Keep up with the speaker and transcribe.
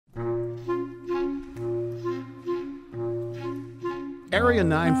Area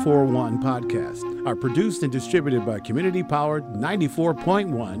 941 podcasts are produced and distributed by community-powered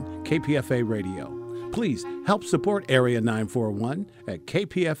 94.1 KPFA Radio. Please help support Area 941 at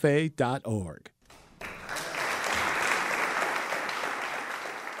kpfa.org.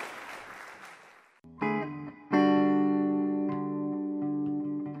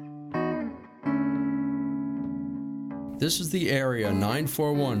 This is the Area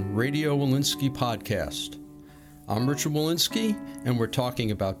 941 Radio Walensky podcast. I'm Richard Walensky, and we're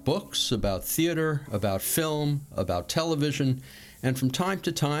talking about books, about theater, about film, about television, and from time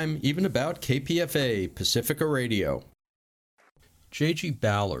to time, even about KPFA, Pacifica Radio. J.G.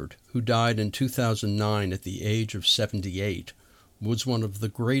 Ballard, who died in 2009 at the age of 78, was one of the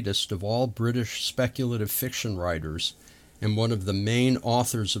greatest of all British speculative fiction writers and one of the main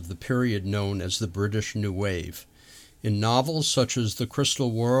authors of the period known as the British New Wave. In novels such as The Crystal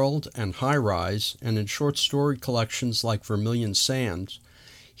World and High Rise, and in short story collections like Vermilion Sands,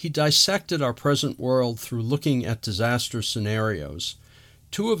 he dissected our present world through looking at disaster scenarios.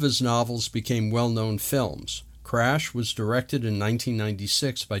 Two of his novels became well-known films. Crash was directed in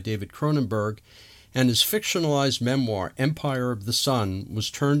 1996 by David Cronenberg, and his fictionalized memoir, Empire of the Sun, was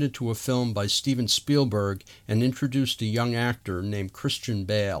turned into a film by Steven Spielberg and introduced a young actor named Christian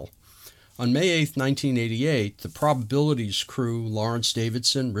Bale. On May 8, 1988, the Probabilities crew, Lawrence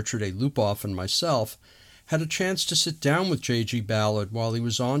Davidson, Richard A. Lupoff, and myself, had a chance to sit down with J.G. Ballard while he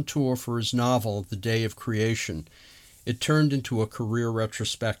was on tour for his novel, The Day of Creation. It turned into a career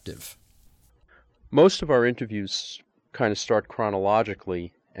retrospective. Most of our interviews kind of start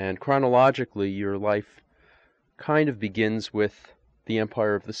chronologically, and chronologically your life kind of begins with The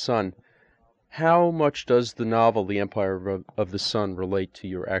Empire of the Sun. How much does the novel The Empire of the Sun relate to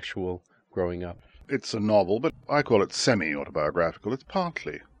your actual growing up? It's a novel, but I call it semi-autobiographical. It's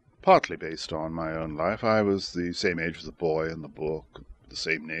partly based on my own life. I was the same age as the boy in the book, the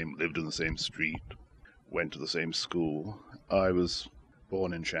same name, lived in the same street, went to the same school. I was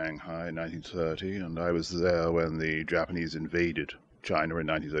born in Shanghai in 1930, and I was there when the Japanese invaded China in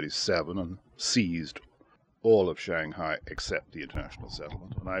 1937 and seized all of Shanghai except the international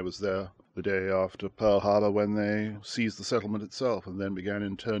settlement. And I was there the day after Pearl Harbor when they seized the settlement itself and then began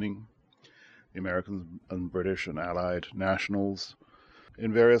interning the Americans and British and Allied nationals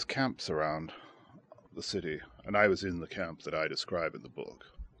in various camps around the city. And I was in the camp that I describe in the book.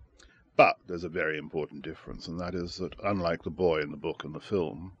 But there's a very important difference, and that is that unlike the boy in the book and the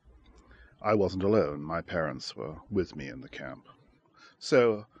film, I wasn't alone. My parents were with me in the camp.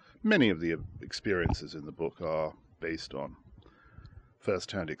 So many of the experiences in the book are based on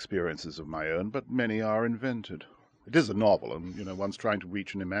first-hand experiences of my own, but many are invented. It is a novel, and one's trying to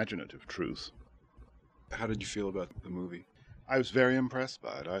reach an imaginative truth. How did you feel about the movie? I was very impressed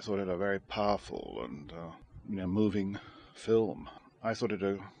by it. I thought it a very powerful and moving film. I thought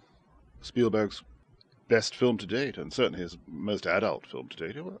it Spielberg's best film to date, and certainly his most adult film to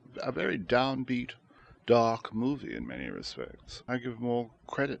date. A very downbeat, dark movie in many respects. I give more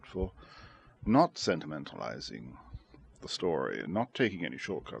credit for not sentimentalizing the story and not taking any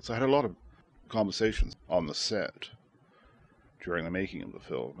shortcuts. I had a lot of conversations on the set during the making of the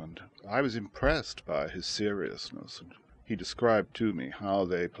film, and I was impressed by his seriousness. He described to me how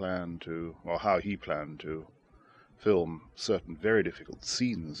he planned to film certain very difficult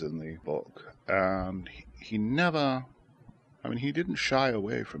scenes in the book, and he didn't shy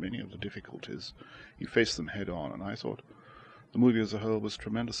away from any of the difficulties. He faced them head on, and I thought the movie as a whole was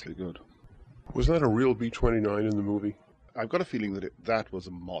tremendously good. Was that a real B-29 in the movie? I've got a feeling that that was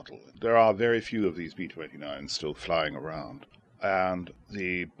a model. There are very few of these B-29s still flying around, and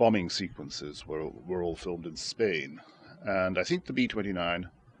the bombing sequences were all filmed in Spain. And I think the B-29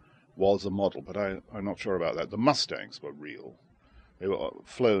 was a model, but I'm not sure about that. The Mustangs were real. They were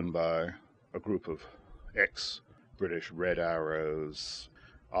flown by a group of ex-British Red Arrows,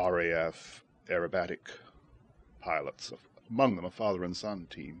 RAF aerobatic pilots, among them a father and son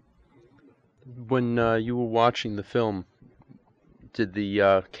team. When you were watching the film, did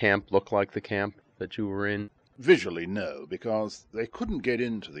the camp look like the camp that you were in? Visually, no, because they couldn't get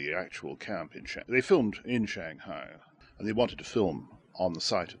into the actual camp in Shanghai. They filmed in Shanghai, and they wanted to film on the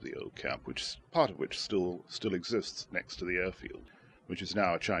site of the old camp, part of which still exists next to the airfield, which is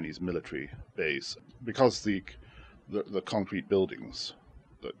now a Chinese military base. Because the concrete buildings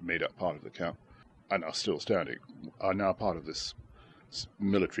that made up part of the camp and are still standing are now part of this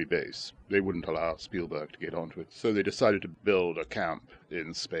military base. They wouldn't allow Spielberg to get onto it, so they decided to build a camp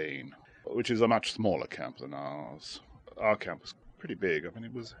in Spain, which is a much smaller camp than ours. Our camp was pretty big.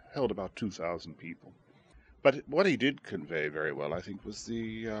 It held about 2,000 people. But what he did convey very well, I think, was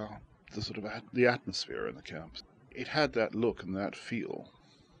the atmosphere in the camp. it had that look and that feel,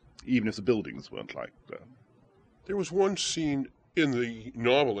 even if the buildings weren't like that. There was one scene in the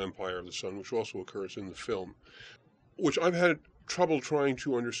novel Empire of the Sun, which also occurs in the film, which I've had trouble trying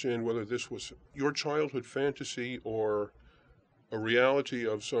to understand whether this was your childhood fantasy or a reality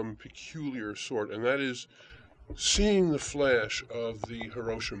of some peculiar sort, and that is seeing the flash of the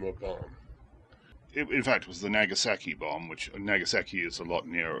Hiroshima bomb. In fact, it was the Nagasaki bomb, which Nagasaki is a lot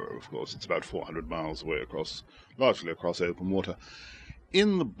nearer, of course. It's about 400 miles away, largely across open water.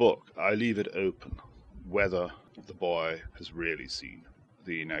 In the book, I leave it open whether the boy has really seen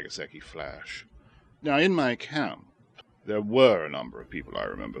the Nagasaki flash. Now, in my camp, there were a number of people, I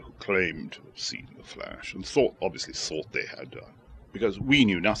remember, who claimed to have seen the flash and obviously thought they had done, because we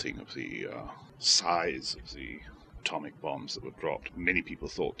knew nothing of the size of the atomic bombs that were dropped. Many people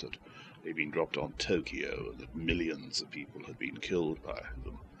thought that they'd been dropped on Tokyo and that millions of people had been killed by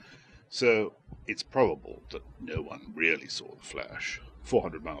them. So it's probable that no one really saw the flash.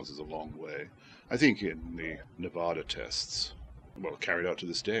 400 miles is a long way. I think in the Nevada tests, well, carried out to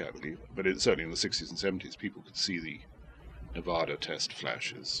this day, I believe, but certainly in the 60s and 70s, people could see the Nevada test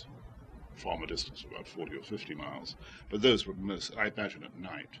flashes from a distance of about 40 or 50 miles. But those were I imagine, at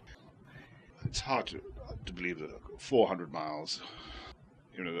night. It's hard to believe that 400 miles,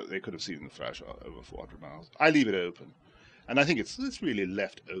 that they could have seen the flash over 400 miles. I leave it open. And I think it's really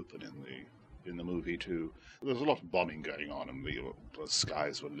left open in the movie, too. There was a lot of bombing going on, and the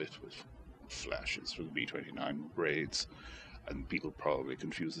skies were lit with flashes from the B-29 raids, and people probably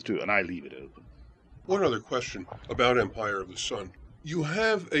confused the two, and I leave it open. One other question about Empire of the Sun. You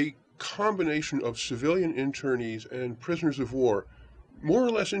have a combination of civilian internees and prisoners of war more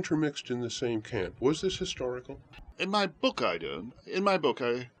or less intermixed in the same camp. Was this historical? In my book, I don't. In my book,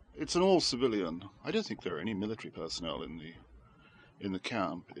 it's an all-civilian. I don't think there are any military personnel in the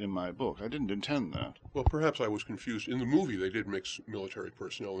camp in my book. I didn't intend that. Well, perhaps I was confused. In the movie, they did mix military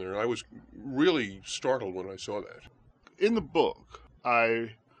personnel in there, and I was really startled when I saw that. In the book,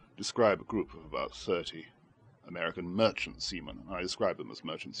 I describe a group of about 30 American merchant seamen. I describe them as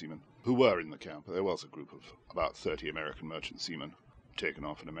merchant seamen who were in the camp. There was a group of about 30 American merchant seamen taken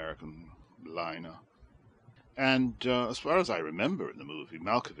off an American liner. And as far as I remember in the movie,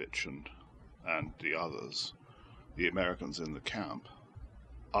 Malkovich and the others, the Americans in the camp,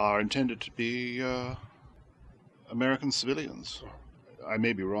 are intended to be American civilians. I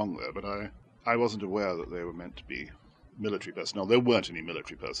may be wrong there, but I wasn't aware that they were meant to be military personnel. There weren't any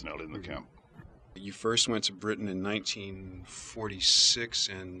military personnel in the camp. You first went to Britain in 1946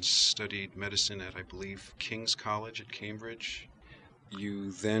 and studied medicine at, I believe, King's College at Cambridge.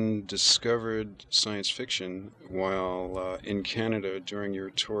 You then discovered science fiction while in Canada during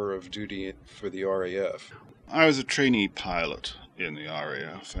your tour of duty for the RAF. I was a trainee pilot in the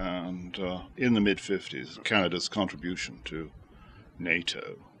RAF, and in the mid-50s, Canada's contribution to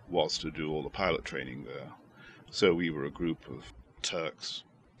NATO was to do all the pilot training there. So we were a group of Turks,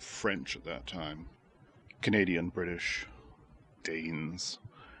 French at that time, Canadian, British, Danes,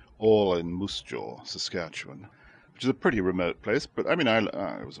 all in Moose Jaw, Saskatchewan, which is a pretty remote place. But I mean,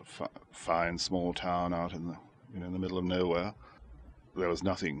 it was a fine small town out in the middle of nowhere. There was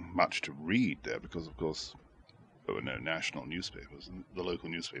nothing much to read there because, of course, there were no national newspapers, and the local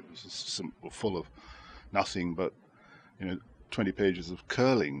newspapers were full of nothing but 20 pages of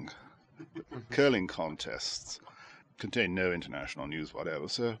curling contests. Contained no international news whatever.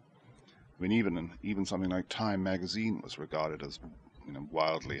 So, I mean, even something like Time magazine was regarded as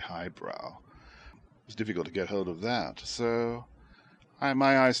wildly highbrow. It was difficult to get hold of that. So,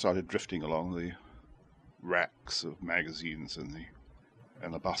 my eyes started drifting along the racks of magazines in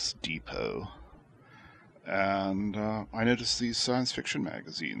the bus depot, and I noticed these science fiction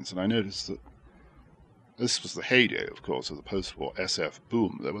magazines, and I noticed that this was the heyday, of course, of the post-war SF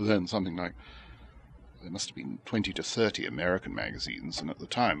boom. There was then there must have been 20 to 30 American magazines, and at the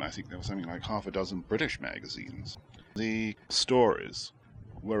time I think there was something like half a dozen British magazines. The stories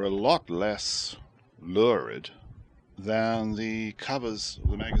were a lot less lurid than the covers of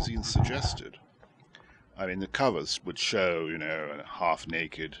the magazines suggested. I mean, the covers would show,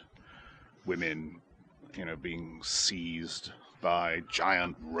 half-naked women, being seized by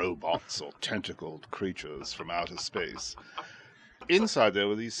giant robots or tentacled creatures from outer space. Inside there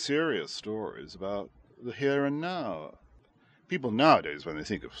were these serious stories about the here and now. People nowadays, when they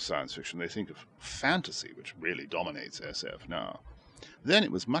think of science fiction, they think of fantasy, which really dominates SF now. Then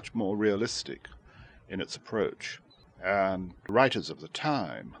it was much more realistic in its approach. And writers of the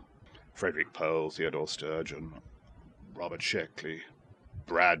time, Frederick Pohl, Theodore Sturgeon, Robert Sheckley,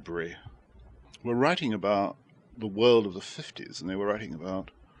 Bradbury, were writing about the world of the 50s, and they were writing about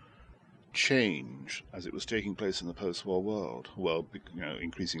change as it was taking place in the post-war world,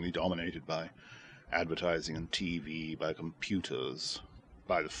 increasingly dominated by advertising and TV, by computers,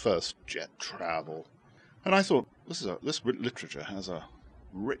 by the first jet travel. And I thought, this literature has a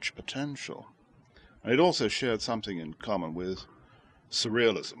rich potential. And it also shared something in common with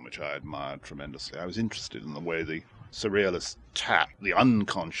surrealism, which I admired tremendously. I was interested in the way the surrealists tapped the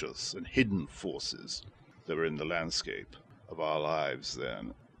unconscious and hidden forces that were in the landscape of our lives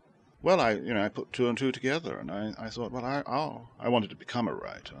then. Well, I put two and two together, and I thought, well, I wanted to become a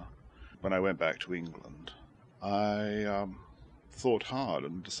writer. When I went back to England, I thought hard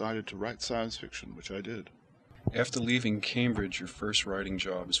and decided to write science fiction, which I did. After leaving Cambridge, your first writing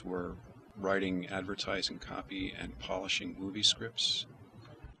jobs were writing advertising copy and polishing movie scripts?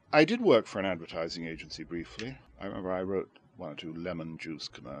 I did work for an advertising agency briefly. I remember I wrote one or two lemon juice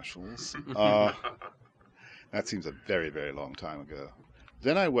commercials. That seems a very, very long time ago.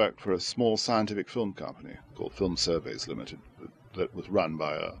 Then I worked for a small scientific film company called Film Surveys Limited that was run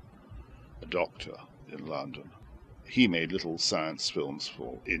by a doctor in London. He made little science films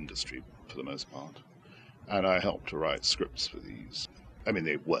for industry, for the most part, and I helped to write scripts for these. I mean,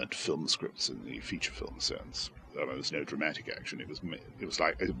 they weren't film scripts in the feature film sense. There was no dramatic action. It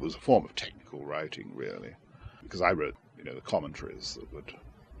was a form of technical writing, really, because I wrote, the commentaries that would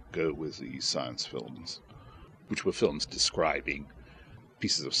go with these science films, which were films describing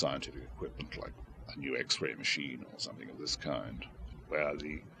pieces of scientific equipment, like a new X-ray machine or something of this kind, where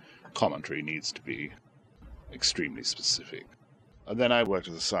the commentary needs to be extremely specific. And then I worked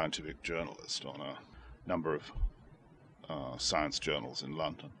as a scientific journalist on a number of science journals in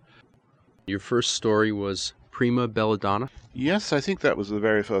London. Your first story was Prima Belladonna? Yes, I think that was the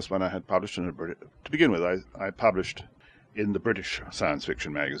very first one I had published in to begin with. I published in the British science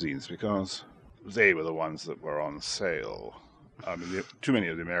fiction magazines because they were the ones that were on sale. I mean, too many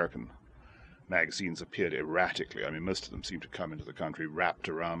of the American magazines appeared erratically. I mean, most of them seemed to come into the country wrapped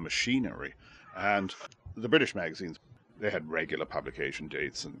around machinery. And the British magazines, they had regular publication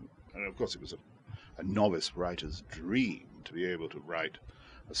dates. And of course, it was a novice writer's dream to be able to write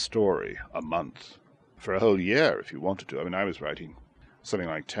a story a month for a whole year if you wanted to. I mean, I was writing something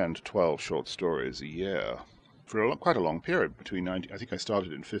like 10 to 12 short stories a year for quite a long period between I think I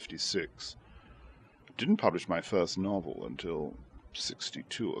started in 56. Didn't publish my first novel until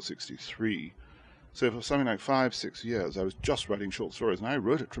 62 or 63. So for something like 5-6 years, I was just writing short stories, and I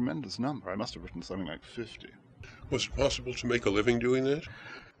wrote a tremendous number. I must have written something like 50. Was it possible to make a living doing that?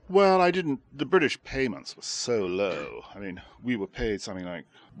 Well, I didn't. The British payments were so low. I mean, we were paid something like,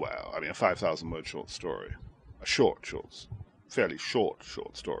 a 5,000-word short story. Fairly short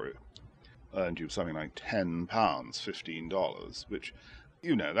story. Earned you something like £10, $15, which,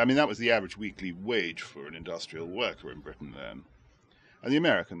 that was the average weekly wage for an industrial worker in Britain then. And the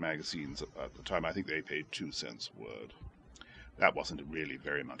American magazines at the time, I think they paid 2 cents a word. That wasn't really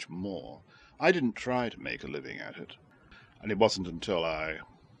very much more. I didn't try to make a living at it. And it wasn't until I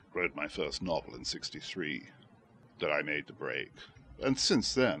wrote my first novel in 63 that I made the break. And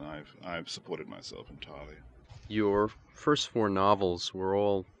since then, I've supported myself entirely. Your first 4 novels were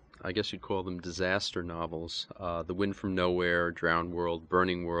all, I guess you'd call them disaster novels. The Wind from Nowhere, Drowned World,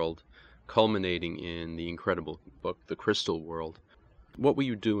 Burning World, culminating in the incredible book, The Crystal World. What were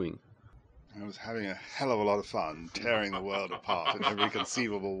you doing? I was having a hell of a lot of fun tearing the world apart in every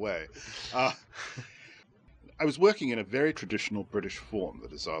conceivable way. I was working in a very traditional British form, the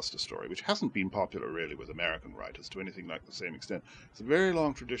disaster story, which hasn't been popular really with American writers to anything like the same extent. It's a very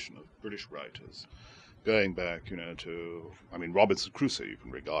long tradition of British writers, going back, to, Robinson Crusoe you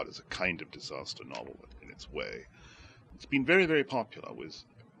can regard as a kind of disaster novel in its way. It's been very, very popular with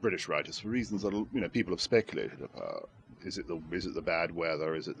British writers for reasons that, people have speculated about. Is it the bad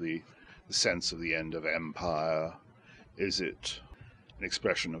weather? Is it the sense of the end of empire? Is it an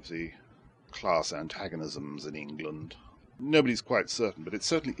expression of the class antagonisms in England? Nobody's quite certain, but it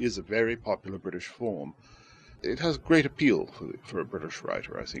certainly is a very popular British form. It has great appeal for a British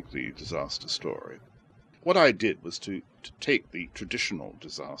writer, I think, the disaster story. What I did was to take the traditional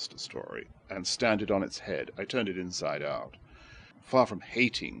disaster story and stand it on its head. I turned it inside out. Far from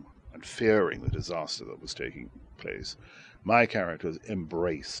hating and fearing the disaster that was taking place, my characters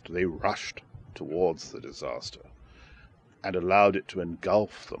embraced, they rushed towards the disaster and allowed it to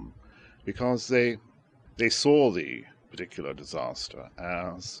engulf them, because they saw the particular disaster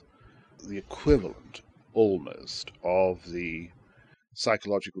as the equivalent, almost, of the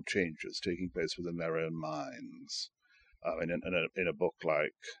psychological changes taking place within their own minds. In a book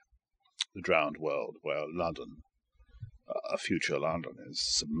like The Drowned World, where London, a future London, is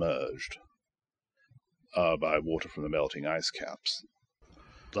submerged by water from the melting ice caps,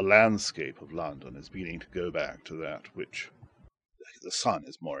 the landscape of London is beginning to go back to that which the sun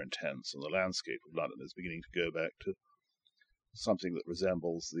is more intense, and the landscape of London is beginning to go back to something that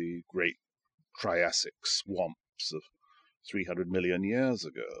resembles the great Triassic swamps of 300 million years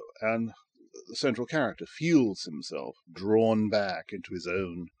ago. And the central character feels himself drawn back into his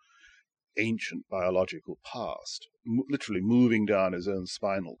own ancient biological past, literally moving down his own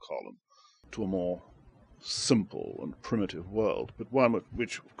spinal column to a more simple and primitive world, but one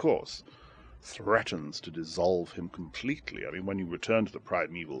which, of course, threatens to dissolve him completely. I mean, when you return to the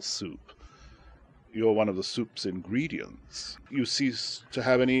primeval soup, you're one of the soup's ingredients. You cease to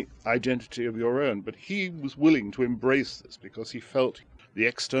have any identity of your own, but he was willing to embrace this because he felt the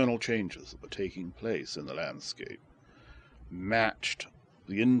external changes that were taking place in the landscape matched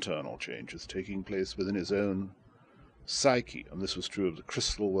the internal changes taking place within his own psyche, and this was true of the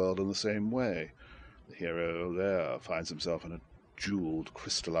crystal world in the same way. The hero there finds himself in a jeweled,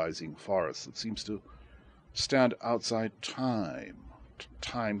 crystallizing forest that seems to stand outside time.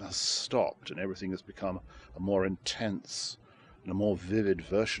 Time has stopped, and everything has become a more intense and a more vivid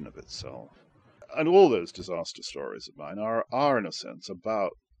version of itself. And all those disaster stories of mine are in a sense,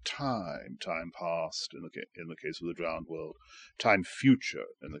 about time past in the case of the drowned world, time future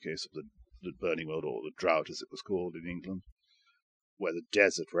in the case of the burning world, or the drought as it was called in England, where the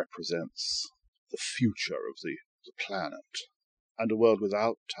desert represents the future of the planet, and a world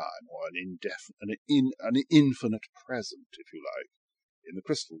without time, or an infinite present, if you like, in the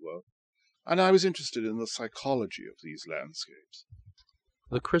crystal world. And I was interested in the psychology of these landscapes.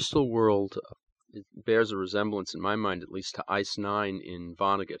 The crystal world it bears a resemblance, in my mind at least, to Ice 9 in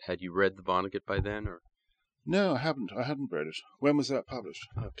Vonnegut. Had you read the Vonnegut by then? Or No, I haven't. I hadn't read it. When was that published?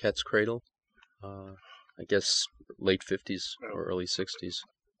 Cat's Cradle? I guess late 50s or early 60s.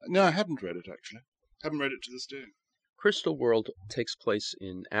 No, I hadn't read it, actually. Haven't read it to this day. Crystal World takes place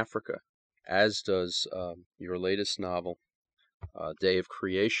in Africa, as does your latest novel, Day of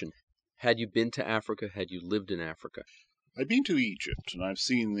Creation. Had you been to Africa? Had you lived in Africa? I've been to Egypt, and I've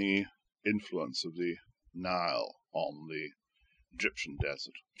seen the influence of the Nile on the Egyptian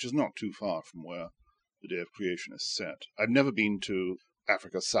desert, which is not too far from where the Day of Creation is set. I've never been to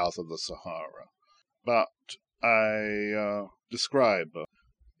Africa south of the Sahara, but I describe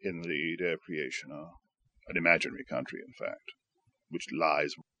in the Day of Creation an imaginary country, in fact, which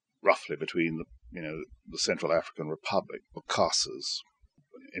lies roughly between the Central African Republic, Bokassa's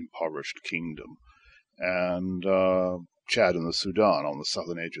impoverished kingdom, and Chad and the Sudan on the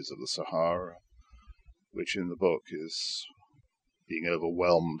southern edges of the Sahara, which in the book is being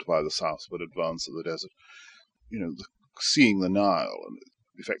overwhelmed by the southward advance of the desert. Seeing the Nile and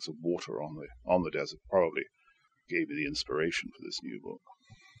the effects of water on the desert probably gave me the inspiration for this new book.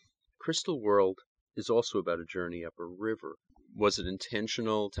 Crystal World is also about a journey up a river. Was it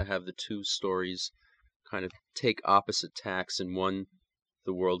intentional to have the two stories kind of take opposite tacks? In one,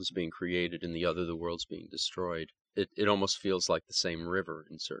 the world is being created, and the other, the world's being destroyed. It almost feels like the same river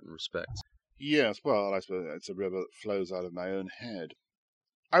in certain respects. Yes, well, I suppose it's a river that flows out of my own head.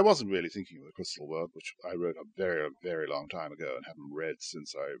 I wasn't really thinking of the Crystal World, which I wrote a very, very long time ago and haven't read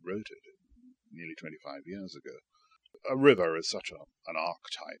since I wrote it, nearly 25 years ago. A river is such an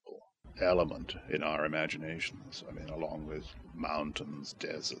archetypal element in our imaginations. I mean, along with mountains,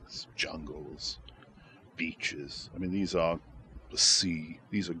 deserts, jungles, beaches. I mean, these are the sea.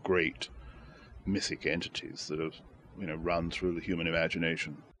 These are great mythic entities that have, run through the human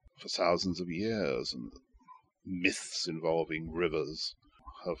imagination for thousands of years, and myths involving rivers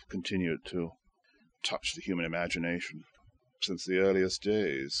have continued to touch the human imagination since the earliest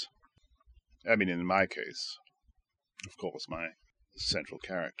days. I mean, in my case, of course, my central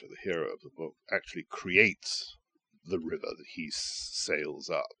character, the hero of the book, actually creates the river that he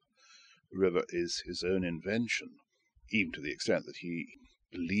sails up. The river is his own invention, even to the extent that he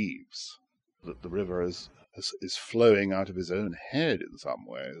believes that the river is flowing out of his own head in some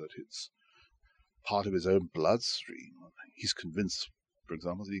way, that it's part of his own bloodstream. He's convinced, for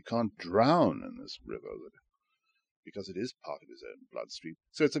example, that he can't drown in this river because it is part of his own bloodstream.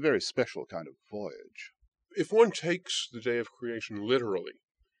 So it's a very special kind of voyage. If one takes The Day of Creation literally,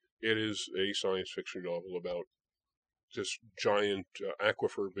 it is a science fiction novel about this giant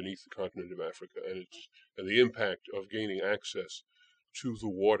aquifer beneath the continent of Africa and the impact of gaining access to the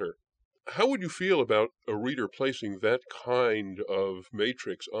water. How would you feel about a reader placing that kind of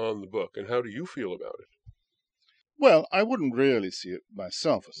matrix on the book, and how do you feel about it? Well, I wouldn't really see it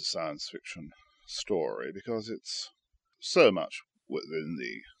myself as a science fiction story, because it's so much within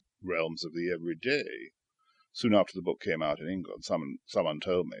the realms of the everyday. Soon after the book came out in England, someone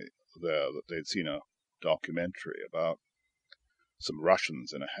told me there that they'd seen a documentary about some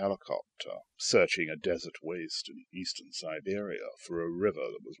Russians in a helicopter searching a desert waste in eastern Siberia for a river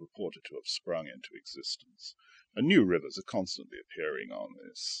that was reported to have sprung into existence. And new rivers are constantly appearing on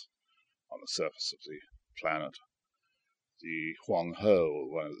the surface of the planet. The Huanghe,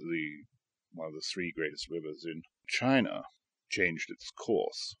 one of the three greatest rivers in China, changed its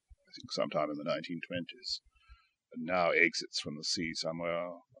course, I think sometime in the 1920s, and now exits from the sea somewhere,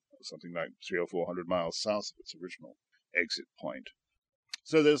 something like 300 or 400 miles south of its original exit point.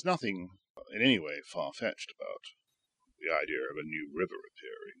 So there's nothing in any way far-fetched about the idea of a new river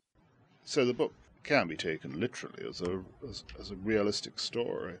appearing. So the book can be taken literally as a realistic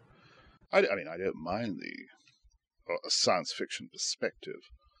story. I don't mind a science fiction perspective.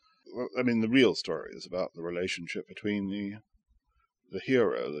 I mean, the real story is about the relationship between the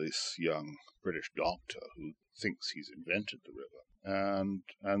hero, this young British doctor who thinks he's invented the river,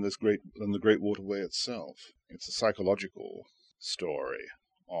 and the Great Waterway itself. It's a psychological story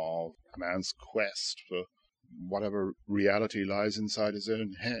of a man's quest for whatever reality lies inside his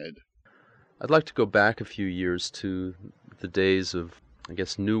own head. I'd like to go back a few years to the days of, I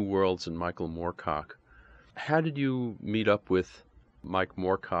guess, New Worlds and Michael Moorcock. How did you meet up with Mike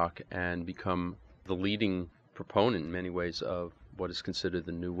Moorcock and become the leading proponent in many ways of what is considered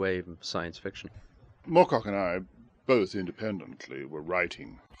the new wave of science fiction? Moorcock and I, both independently, were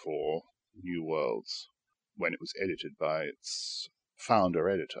writing for New Worlds when it was edited by its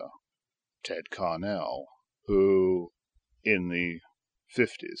founder-editor, Ted Carnell, who in the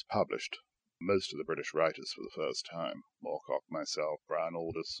 50s published most of the British writers for the first time. Moorcock, myself, Brian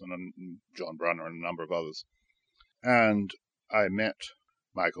Aldiss, and John Brunner, and a number of others. And I met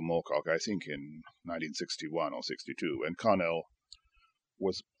Michael Moorcock, I think, in 1961 or 62, when Carnell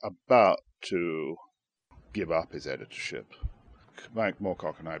was about to give up his editorship. Mike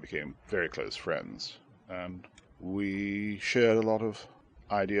Moorcock and I became very close friends, and we shared a lot of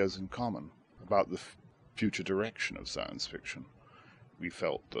ideas in common about the future direction of science fiction. We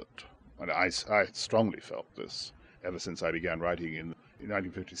felt that, and I strongly felt this ever since I began writing in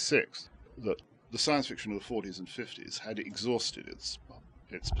 1956, that the science fiction of the 40s and 50s had exhausted its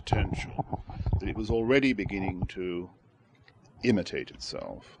potential, that it was already beginning to imitate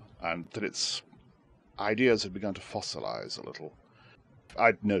itself, and that its ideas had begun to fossilize a little.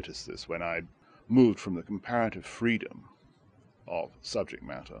 I'd noticed this when I moved from the comparative freedom of subject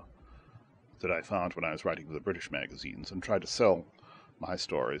matter that I found when I was writing for the British magazines and tried to sell my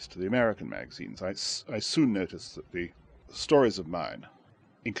stories to the American magazines. I soon noticed that the stories of mine,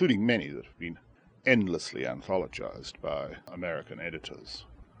 including many that have been endlessly anthologized by American editors,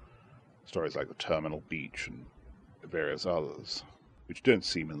 stories like The Terminal Beach and various others, which don't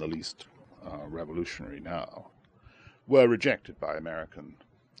seem in the least revolutionary now, were rejected by American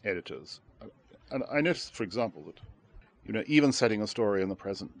editors. And I noticed, for example, that even setting a story in the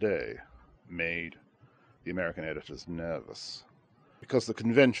present day made the American editors nervous, because the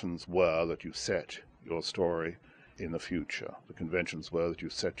conventions were that you set your story in the future. The conventions were that you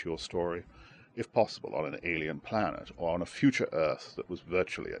set your story, if possible, on an alien planet, or on a future Earth that was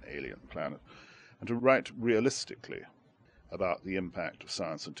virtually an alien planet, and to write realistically about the impact of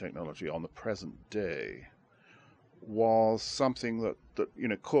science and technology on the present day was something that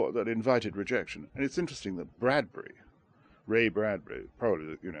invited rejection. And it's interesting that Ray Bradbury,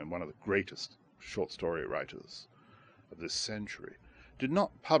 probably one of the greatest short story writers of this century, did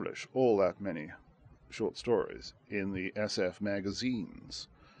not publish all that many short stories in the SF magazines.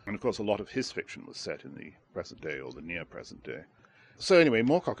 And of course a lot of his fiction was set in the present day or the near present day. So anyway,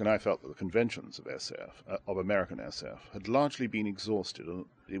 Moorcock and I felt that the conventions of SF, of American SF, had largely been exhausted, and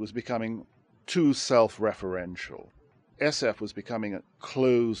it was becoming too self-referential. SF was becoming a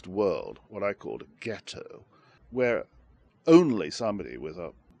closed world, what I called a ghetto, where only somebody with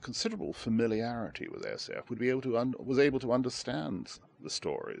a considerable familiarity with SF was able to understand the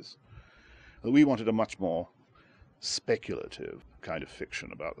stories. We wanted a much more speculative kind of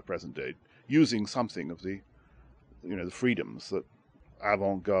fiction about the present day, using something of the freedoms that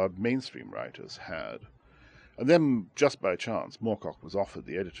avant-garde mainstream writers had. And then, just by chance, Moorcock was offered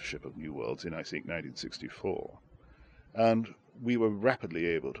the editorship of New Worlds in, I think, 1964. And we were rapidly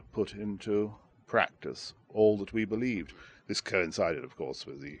able to put into practice all that we believed. This coincided, of course,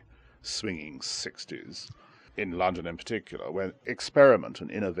 with the swinging 60s, in London in particular, when experiment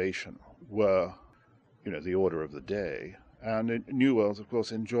and innovation were, the order of the day. And New Worlds, of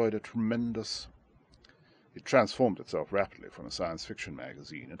course, enjoyed it transformed itself rapidly from a science fiction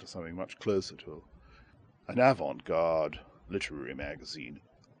magazine into something much closer to an avant-garde literary magazine.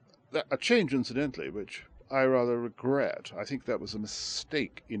 A change, incidentally, which I rather regret. I think that was a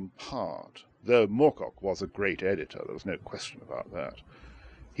mistake in part, though Moorcock was a great editor, there was no question about that.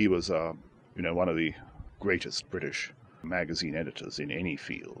 He was, one of the greatest British magazine editors in any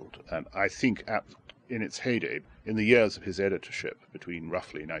field, and I think in its heyday, in the years of his editorship between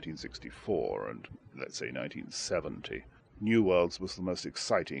roughly 1964 and, let's say, 1970, New Worlds was the most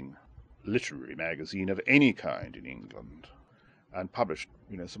exciting literary magazine of any kind in England, and published,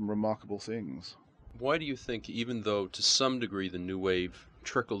 some remarkable things. Why do you think, even though to some degree the New Wave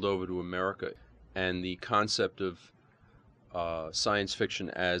trickled over to America, and the concept of science fiction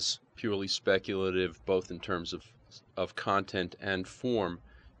as purely speculative, both in terms of content and form,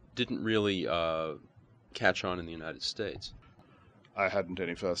 didn't really catch on in the United States? I hadn't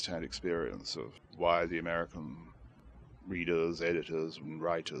any first-hand experience of why the American readers, editors, and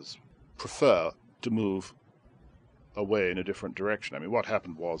writers prefer to move away in a different direction. I mean, what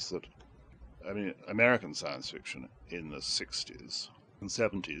happened was that, American science fiction in the 60s and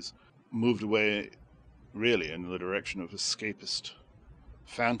 70s moved away really in the direction of escapist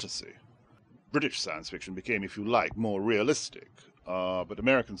fantasy. British science fiction became, if you like, more realistic, but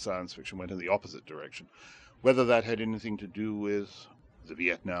American science fiction went in the opposite direction. Whether that had anything to do with the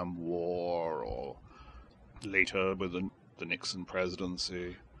Vietnam War or later with the Nixon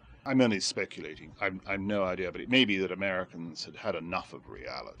presidency, I'm only speculating. I've no idea, but it may be that Americans had had enough of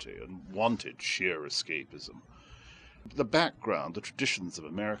reality and wanted sheer escapism. The background, the traditions of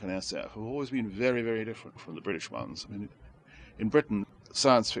American SF have always been very, very different from the British ones. I mean, in Britain,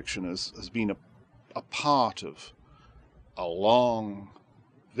 science fiction has been a part of a long,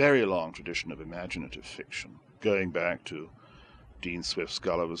 very long tradition of imaginative fiction, going back to Dean Swift's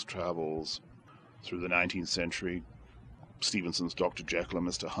Gulliver's Travels, through the 19th century, Stevenson's Dr. Jekyll and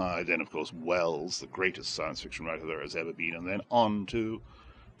Mr. Hyde, then, of course, Wells, the greatest science fiction writer there has ever been, and then on to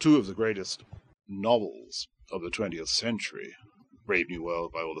two of the greatest novels of the 20th century, Brave New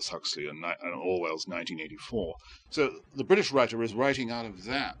World by Aldous Huxley and Orwell's 1984. So the British writer is writing out of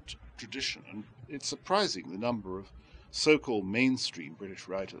that tradition, and it's surprising the number of so-called mainstream British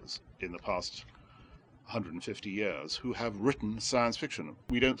writers in the past 150 years who have written science fiction.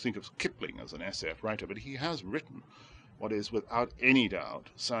 We don't think of Kipling as an SF writer, but he has written what is, without any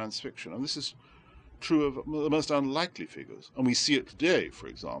doubt, science fiction. And this is true of the most unlikely figures. And we see it today, for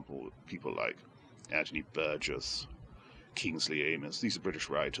example, with people like Anthony Burgess, Kingsley Amis. These are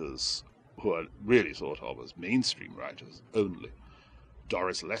British writers who are really thought of as mainstream writers only.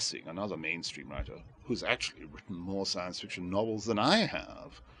 Doris Lessing, another mainstream writer, who's actually written more science fiction novels than I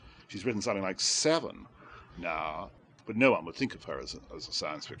have. She's written something like 7 now, but no one would think of her as a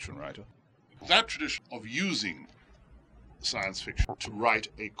science fiction writer. That tradition of using science fiction to write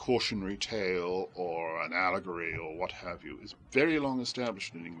a cautionary tale or an allegory or what have you is very long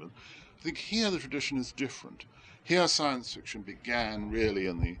established in England. I think here the tradition is different. Here science fiction began really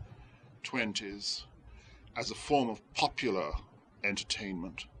in the 20s as a form of popular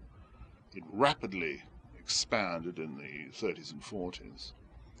entertainment. It rapidly expanded in the 30s and 40s.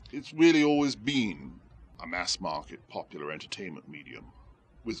 It's really always been a mass market popular entertainment medium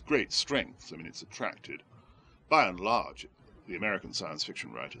with great strength. I mean, it's attracted, by and large, the American science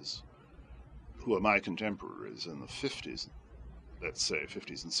fiction writers who are my contemporaries in the 50s, let's say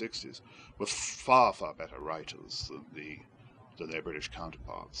 50s and 60s, were far, far better writers than their British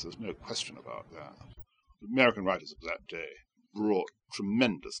counterparts. There's no question about that. The American writers of that day brought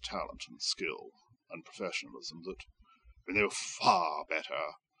tremendous talent and skill and professionalism they were far better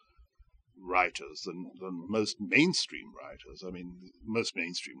writers than most mainstream writers. I mean, most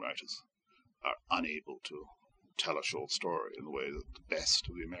mainstream writers are unable to tell a short story in the way that the best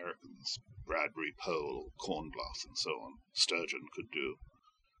of the Americans, Bradbury, Pohl, Cornbluth, and so on, Sturgeon, could do.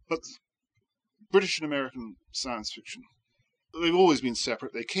 But British and American science fiction, they've always been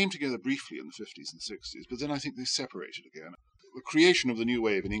separate. They came together briefly in the 50s and 60s, but then I think they separated again. The creation of the new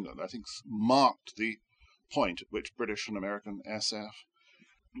wave in England, I think, marked the point at which British and American SF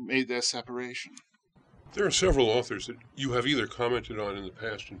made their separation. There are several authors that you have either commented on in the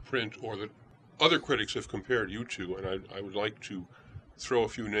past in print or that other critics have compared you to, and I would like to throw a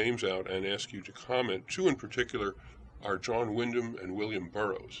few names out and ask you to comment. 2 in particular are John Wyndham and William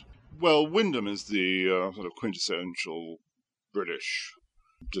Burroughs. Well, Wyndham is the sort of quintessential British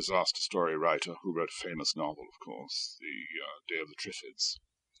disaster story writer who wrote a famous novel, of course, The Day of the Triffids.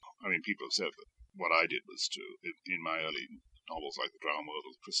 I mean, people have said that what I did was to, in my early novels like The Drowned World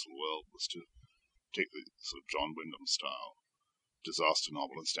or The Crystal World, was to take the sort of John Wyndham style disaster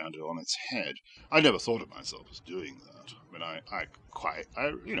novel and stand it on its head. I never thought of myself as doing that. I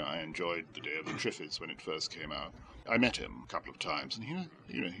mean, I enjoyed The Day of the Triffids when it first came out. I met him a couple of times, and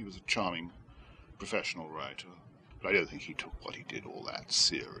he was a charming professional writer. But I don't think he took what he did all that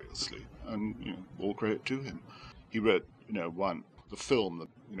seriously. And, all credit to him. He wrote, the film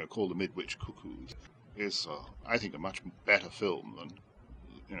that, called The Midwich Cuckoos is, I think, a much better film than,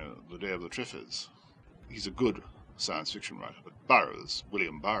 The Day of the Triffids. He's a good science fiction writer, but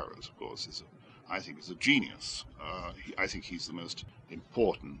William Burroughs, of course, I think is a genius. I think he's the most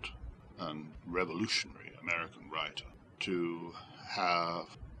important and revolutionary American writer to have,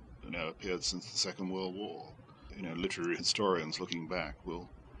 appeared since the Second World War. Literary historians looking back will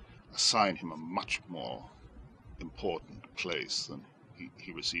assign him a much more important place than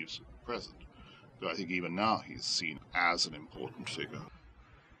he receives at present. But I think even now he's seen as an important figure.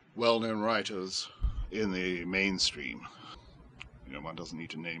 Well-known writers in the mainstream, one doesn't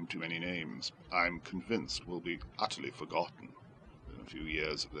need to name too many names, I'm convinced will be utterly forgotten in a few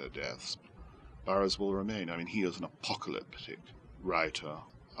years of their deaths. Burroughs will remain. He is an apocalyptic writer,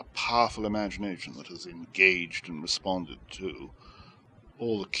 a powerful imagination that has engaged and responded to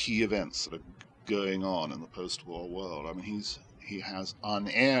all the key events that are going on in the post-war world. He has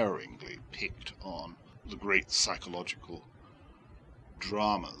unerringly picked on the great psychological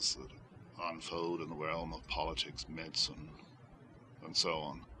dramas that unfold in the realm of politics, medicine, and so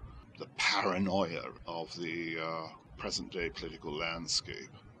on. The paranoia of the present-day political landscape,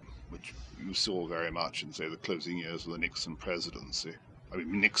 which you saw very much in, say, the closing years of the Nixon presidency.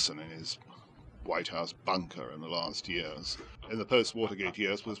 Nixon in his White House bunker in the last years, in the post-Watergate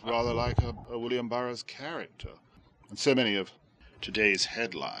years, was rather like a William Burroughs character. And so many of today's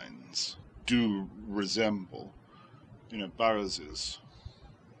headlines do resemble, Burroughs's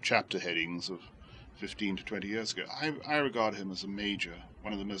chapter headings of 15 to 20 years ago. I regard him as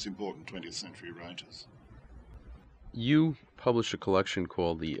one of the most important 20th century writers. You published a collection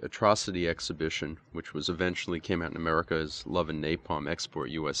called the Atrocity Exhibition, which eventually came out in America as Love and Napalm Export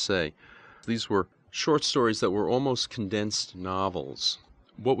USA. These were short stories that were almost condensed novels.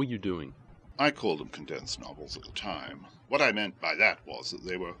 What were you doing? I called them condensed novels at the time. What I meant by that was that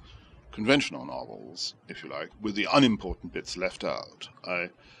they were conventional novels, if you like, with the unimportant bits left out.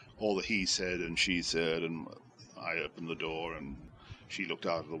 All the he said and she said, and I opened the door and she looked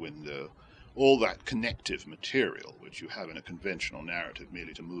out of the window. All that connective material which you have in a conventional narrative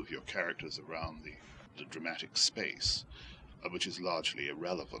merely to move your characters around the dramatic space, which is largely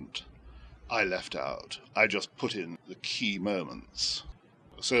irrelevant, I left out. I just put in the key moments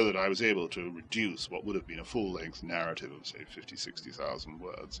so that I was able to reduce what would have been a full-length narrative of, say, 50,000, 60,000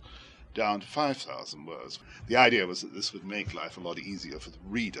 words down to 5,000 words. The idea was that this would make life a lot easier for the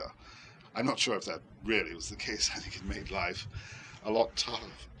reader. I'm not sure if that really was the case. I think it made life a lot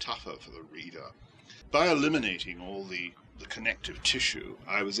tougher for the reader. By eliminating all the connective tissue,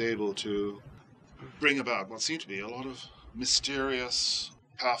 I was able to bring about what seemed to be a lot of mysterious,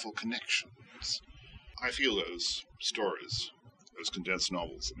 powerful connections. I feel those stories, those condensed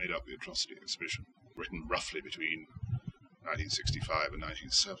novels that made up the Atrocity Exhibition, written roughly between 1965 and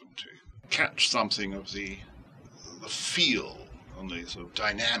 1970, catch something of the feel and the sort of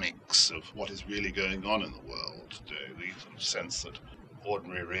dynamics of what is really going on in the world today, the sort of sense that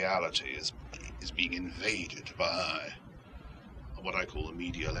ordinary reality is being invaded by what I call the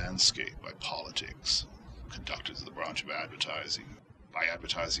media landscape, by politics, conducted as the branch of advertising, by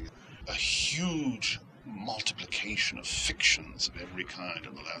advertising, a huge multiplication of fictions of every kind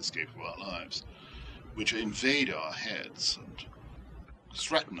in the landscape of our lives, which invade our heads and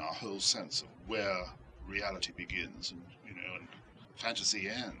threaten our whole sense of where reality begins and fantasy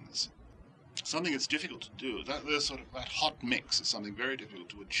ends. Something that's difficult to do. That hot mix is something very difficult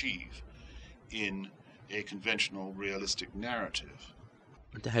to achieve in a conventional realistic narrative.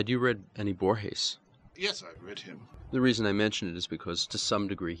 Had you read any Borges? Yes, I've read him. The reason I mention it is because to some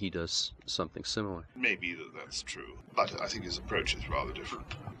degree he does something similar. Maybe that's true, but I think his approach is rather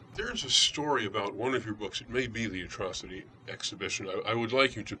different. There's a story about one of your books, it may be the Atrocity Exhibition. I would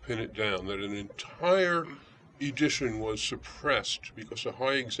like you to pin it down, that an entire edition was suppressed because a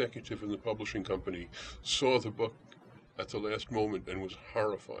high executive in the publishing company saw the book at the last moment and was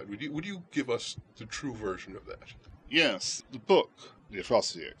horrified. Would you give us the true version of that? Yes, the book, The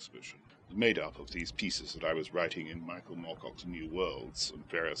Atrocity Exhibition, was made up of these pieces that I was writing in Michael Moorcock's New Worlds and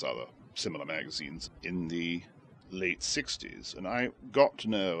various other similar magazines in the late 60s, and I got to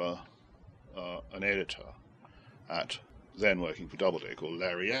know an editor then working for Doubleday called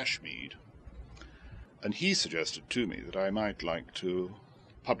Larry Ashmead, and he suggested to me that I might like to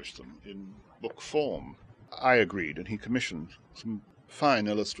publish them in book form. I agreed, and he commissioned some fine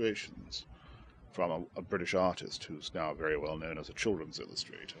illustrations from a British artist who's now very well known as a children's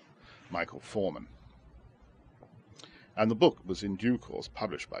illustrator, Michael Foreman. And the book was in due course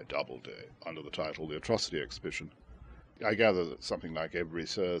published by Doubleday under the title The Atrocity Exhibition, I gather that something like every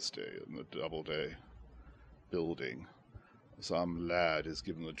Thursday in the Doubleday building, some lad is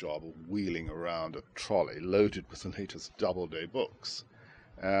given the job of wheeling around a trolley loaded with the latest Doubleday books.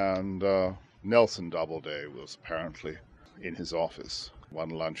 And Nelson Doubleday was apparently in his office one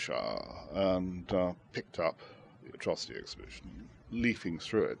lunch hour and picked up the Atrocity Exhibition. Leafing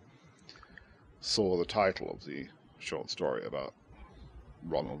through it, saw the title of the short story about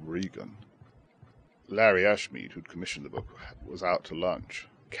Ronald Reagan. Larry Ashmead, who'd commissioned the book, was out to lunch,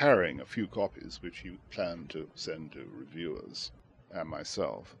 carrying a few copies which he planned to send to reviewers and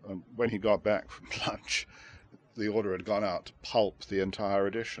myself. And when he got back from lunch, the order had gone out to pulp the entire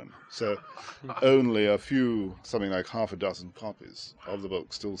edition. So only a few, something like half a dozen copies of the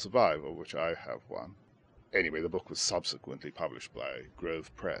book still survive, of which I have one. Anyway, the book was subsequently published by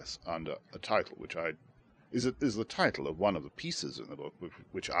Grove Press under a title which is the title of one of the pieces in the book,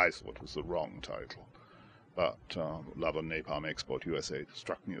 which I thought was the wrong title. But Love on Napalm Export USA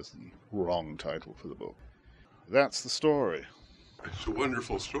struck me as the wrong title for the book. That's the story. It's a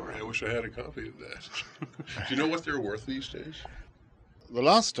wonderful story. I wish I had a copy of that. Do you know what they're worth these days? The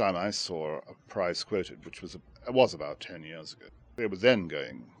last time I saw a price quoted, which was about 10 years ago, they were then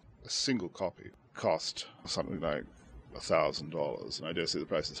going, a single copy cost something like $1,000, and I dare say the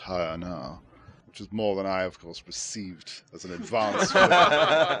price is higher now, which is more than I, of course, received as an advance for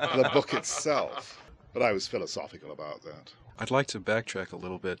the book itself. But I was philosophical about that. I'd like to backtrack a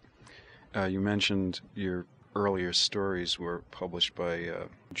little bit. You mentioned your earlier stories were published by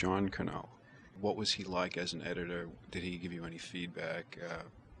John Connell. What was he like as an editor? Did he give you any feedback?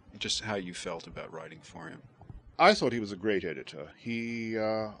 Just how you felt about writing for him? I thought he was a great editor. He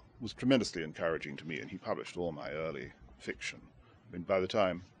was tremendously encouraging to me, and he published all my early fiction. I mean, by the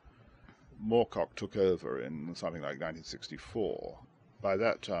time Moorcock took over in something like 1964, by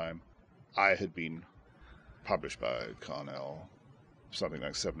that time I had been published by Carnell something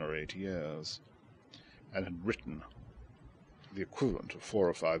like 7 or 8 years, and had written the equivalent of 4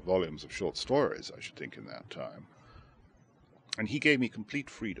 or 5 volumes of short stories, I should think, in that time. And he gave me complete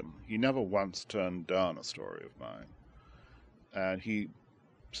freedom. He never once turned down a story of mine. And he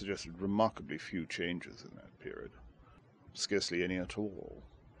suggested remarkably few changes in that period, scarcely any at all.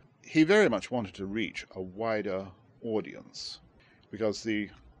 He very much wanted to reach a wider audience, because the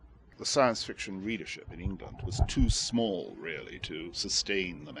science fiction readership in England was too small, really, to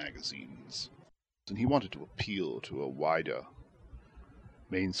sustain the magazines. And he wanted to appeal to a wider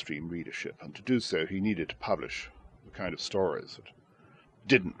mainstream readership, and to do so he needed to publish the kind of stories that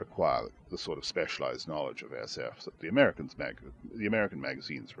didn't require the sort of specialized knowledge of SF that the American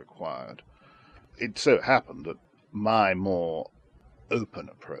magazines required. It so happened that my more open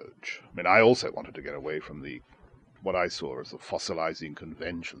approach, I mean, I also wanted to get away from what I saw as the fossilizing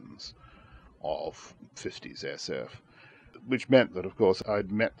conventions of 50s SF, which meant that, of course,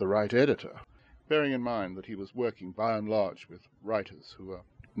 I'd met the right editor, bearing in mind that he was working by and large with writers who were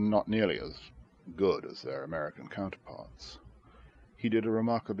not nearly as good as their American counterparts. He did a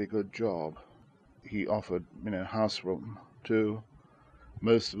remarkably good job. He offered, house room to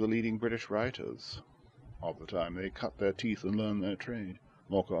most of the leading British writers of the time. They cut their teeth and learned their trade.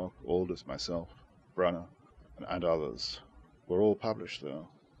 Moorcock, Aldous, myself, Brunner, and others were all published there.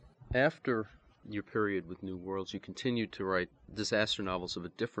 After your period with New Worlds, you continued to write disaster novels of a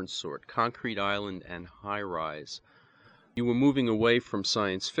different sort, Concrete Island and High Rise. You were moving away from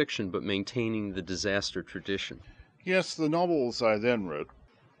science fiction, but maintaining the disaster tradition. Yes, the novels I then wrote,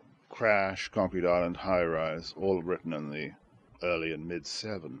 Crash, Concrete Island, High Rise, all written in the early and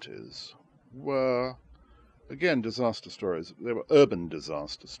mid-70s, were, again, disaster stories. They were urban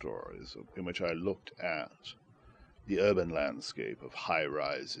disaster stories in which I looked at the urban landscape of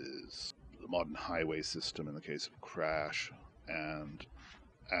high-rises, the modern highway system in the case of Crash, and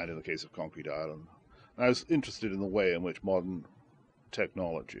in the case of Concrete Island. And I was interested in the way in which modern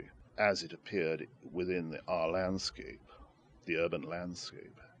technology, as it appeared within our landscape, the urban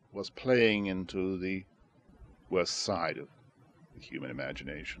landscape, was playing into the worst side of the human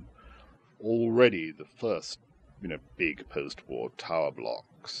imagination. Already the first, big post-war tower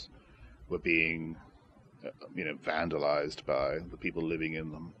blocks were being, vandalized by the people living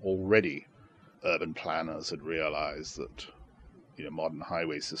in them. Already urban planners had realized that, modern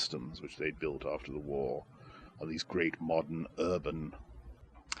highway systems, which they'd built after the war, are these great modern urban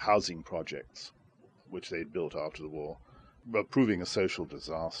housing projects, which they'd built after the war, were proving a social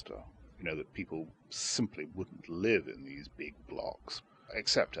disaster. That people simply wouldn't live in these big blocks,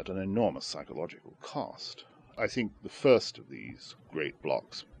 except at an enormous psychological cost. I think the first of these great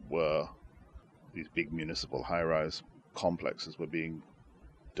blocks were these big municipal high-rise complexes were being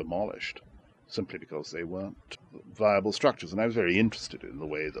demolished simply because they weren't viable structures. And I was very interested in the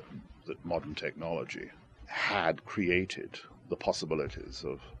way that modern technology had created the possibilities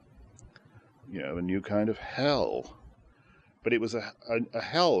of, a new kind of hell. But it was a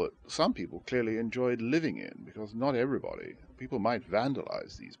hell that some people clearly enjoyed living in, because not everybody, people might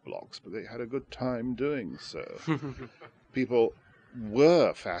vandalize these blocks, but they had a good time doing so. People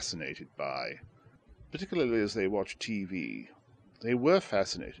were fascinated by, particularly as they watched TV, they were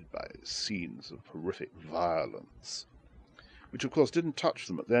fascinated by scenes of horrific violence, which of course didn't touch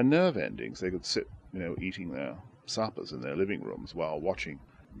them at their nerve endings. They could sit, eating their suppers in their living rooms while watching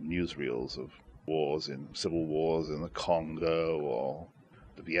newsreels of civil wars in the Congo or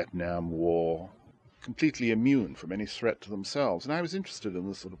the Vietnam War, completely immune from any threat to themselves. And I was interested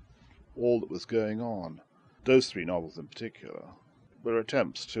in all that was going on. Those three novels in particular were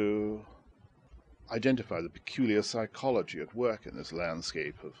attempts to identify the peculiar psychology at work in this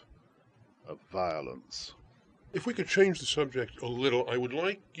landscape of violence. If we could change the subject a little, I would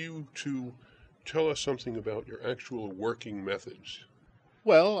like you to tell us something about your actual working methods.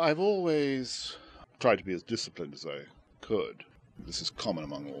 Well, I've always tried to be as disciplined as I could. This is common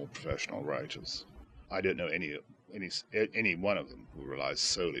among all professional writers. I don't know any one of them who relies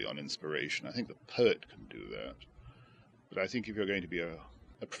solely on inspiration. I think the poet can do that. But I think if you're going to be a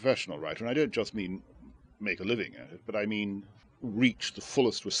professional writer, and I don't just mean make a living at it, but I mean reach the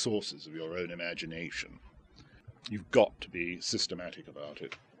fullest resources of your own imagination, you've got to be systematic about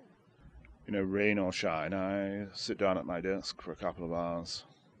it. Rain or shine, I sit down at my desk for a couple of hours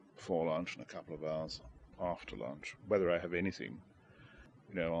before lunch and a couple of hours after lunch, whether I have anything,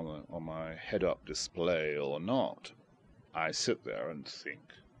 on my head-up display or not. I sit there and think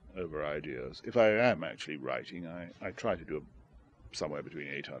over ideas. If I am actually writing, I try to do somewhere between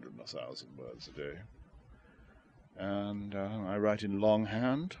 800 and 1,000 words a day. And I write in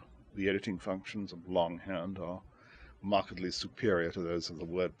longhand. The editing functions of longhand are markedly superior to those of the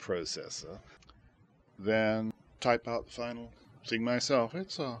word processor. Then type out the final thing myself.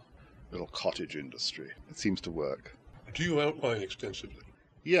 It's a little cottage industry. It seems to work. Do you outline extensively?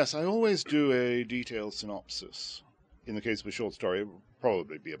 Yes, I always do a detailed synopsis. In the case of a short story, it will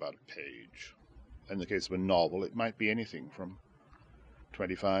probably be about a page. In the case of a novel, it might be anything from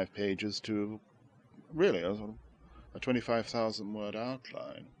 25 pages to really a 25,000-word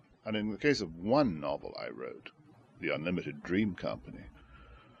outline. And in the case of one novel I wrote, The Unlimited Dream Company,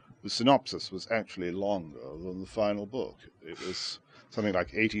 the synopsis was actually longer than the final book. It was something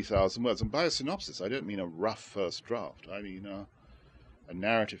like 80,000 words. And by a synopsis, I don't mean a rough first draft. I mean a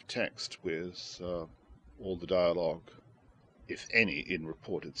narrative text with all the dialogue, if any, in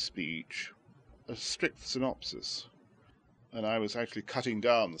reported speech, a strict synopsis. And I was actually cutting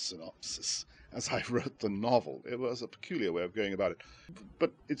down the synopsis as I wrote the novel. It was a peculiar way of going about it.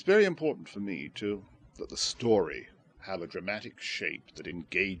 But it's very important for me that the story have a dramatic shape that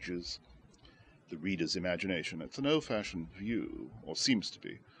engages the reader's imagination. It's an old-fashioned view, or seems to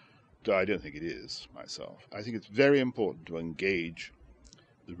be, though I don't think it is myself. I think it's very important to engage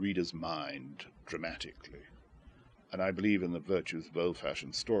the reader's mind dramatically. And I believe in the virtues of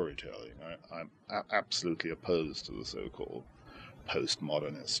old-fashioned storytelling. I'm absolutely opposed to the so-called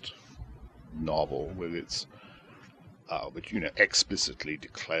postmodernist novel with its, which explicitly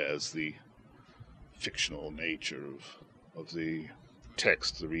declares the fictional nature of the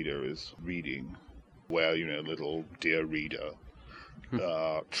text the reader is reading, where little dear reader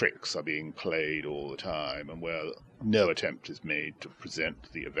tricks are being played all the time, and where no attempt is made to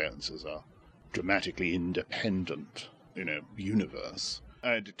present the events as a dramatically independent, universe.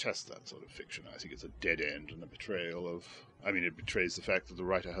 I detest that sort of fiction. I think it's a dead end and a betrayal of, it betrays the fact that the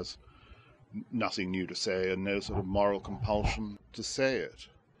writer has nothing new to say and no sort of moral compulsion to say it.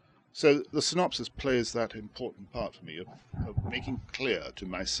 So the synopsis plays that important part for me of making clear to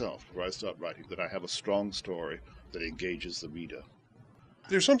myself before I start writing that I have a strong story that engages the reader.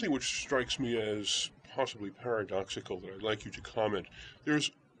 There's something which strikes me as possibly paradoxical that I'd like you to comment.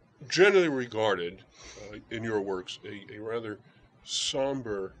 There's generally regarded in your works a rather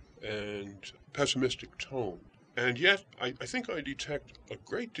somber and pessimistic tone. And yet, I think I detect a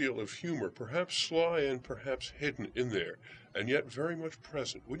great deal of humor, perhaps sly and perhaps hidden in there, and yet very much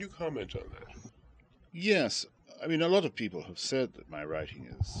present. Would you comment on that? Yes. A lot of people have said that my writing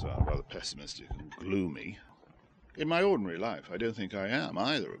is rather pessimistic and gloomy. In my ordinary life, I don't think I am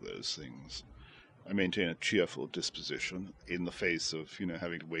either of those things. I maintain a cheerful disposition in the face of,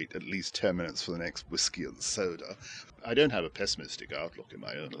 having to wait at least 10 minutes for the next whiskey and soda. I don't have a pessimistic outlook in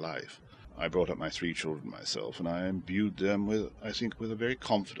my own life. I brought up my 3 children myself, and I imbued them with a very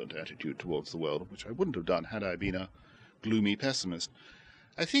confident attitude towards the world, which I wouldn't have done had I been a gloomy pessimist.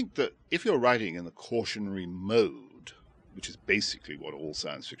 I think that if you're writing in the cautionary mode, which is basically what all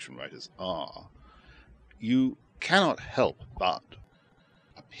science fiction writers are, you cannot help but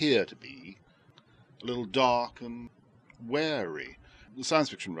appear to be a little dark and wary. The science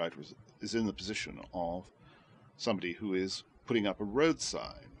fiction writer is in the position of somebody who is putting up a road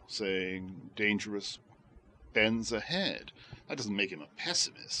sign saying dangerous bends ahead. That doesn't make him a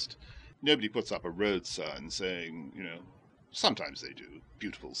pessimist. Nobody puts up a road sign saying, sometimes they do,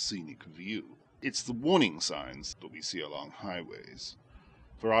 beautiful scenic view. It's the warning signs that we see along highways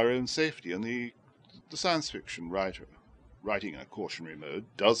for our own safety, and the science fiction writer writing in a cautionary mode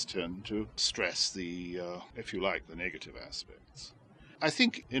does tend to stress the negative aspects. I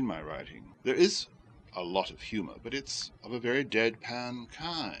think in my writing there is a lot of humor, but it's of a very deadpan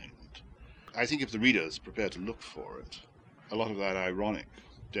kind. I think if the reader is prepared to look for it, a lot of that ironic,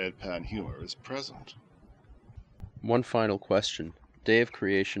 deadpan humor is present. One final question. Day of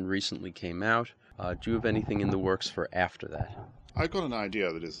Creation recently came out. Do you have anything in the works for after that? I've got an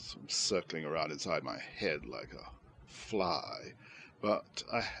idea that is circling around inside my head like a fly, but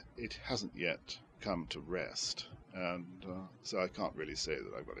it hasn't yet come to rest, and so I can't really say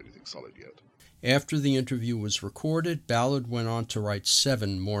that I've got anything solid yet. After the interview was recorded, Ballard went on to write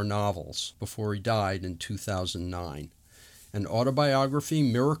 7 more novels before he died in 2009. An autobiography,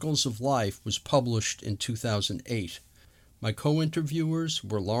 Miracles of Life, was published in 2008. My co-interviewers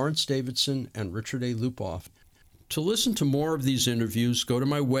were Lawrence Davidson and Richard A. Lupoff. To listen to more of these interviews, go to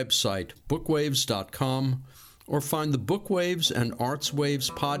my website, bookwaves.com, or find the Bookwaves and Arts Waves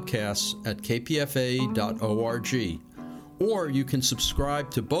podcasts at kpfa.org. Or you can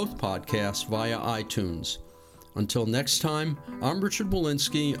subscribe to both podcasts via iTunes. Until next time, I'm Richard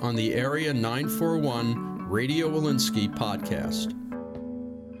Walensky on the Area 941 Radio Walensky podcast.